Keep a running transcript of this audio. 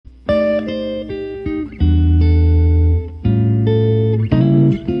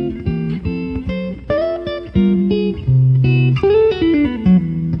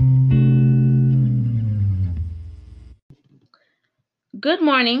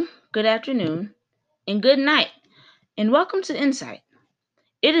morning, good afternoon, and good night, and welcome to Insight.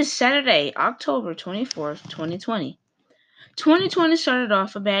 It is Saturday, October 24th, 2020. 2020 started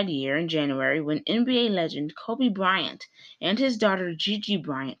off a bad year in January when NBA legend Kobe Bryant and his daughter Gigi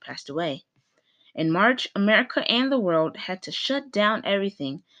Bryant passed away. In March, America and the world had to shut down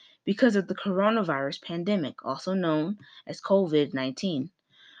everything because of the coronavirus pandemic, also known as COVID 19.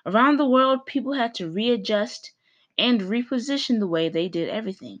 Around the world, people had to readjust and reposition the way they did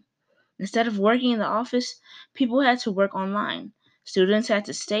everything. Instead of working in the office, people had to work online. Students had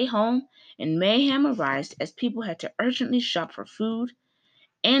to stay home, and mayhem arose as people had to urgently shop for food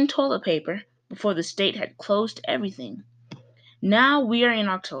and toilet paper before the state had closed everything. Now we are in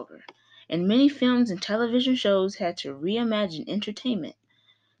October, and many films and television shows had to reimagine entertainment.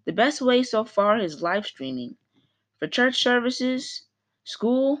 The best way so far is live streaming for church services,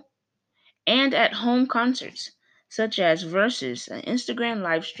 school, and at home concerts, such as Versus, an Instagram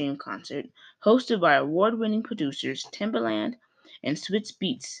live stream concert hosted by award winning producers Timberland and Switz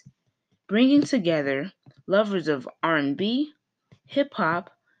Beats, bringing together lovers of R&B, hip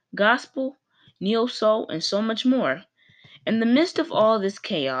hop, gospel, neo soul, and so much more. In the midst of all this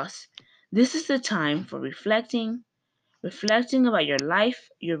chaos, this is the time for reflecting about your life,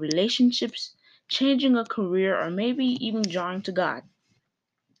 your relationships, changing a career, or maybe even drawing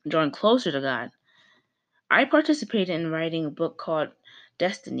closer to God. I participated in writing a book called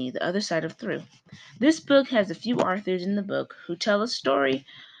Destiny, The Other Side of Through. This book has a few authors in the book who tell a story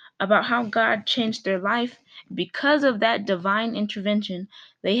about how God changed their life. Because of that divine intervention,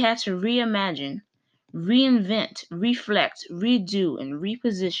 they had to reimagine, reinvent, reflect, redo, and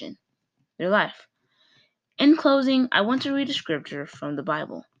reposition their life. In closing, I want to read a scripture from the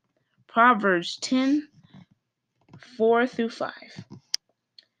Bible, Proverbs 10:4 through 5.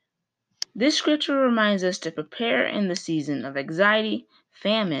 This scripture reminds us to prepare in the season of anxiety,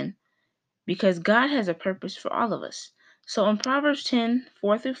 famine, because God has a purpose for all of us. So in Proverbs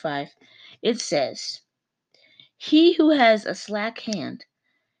 10:4 through 5, it says, He who has a slack hand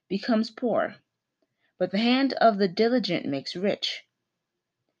becomes poor, but the hand of the diligent makes rich.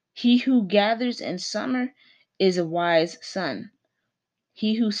 He who gathers in summer is a wise son.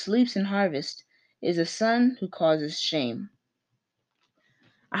 He who sleeps in harvest is a son who causes shame.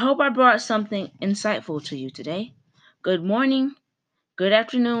 I hope I brought something insightful to you today. Good morning, good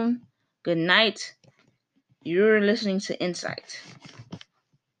afternoon, good night. You're listening to Insight.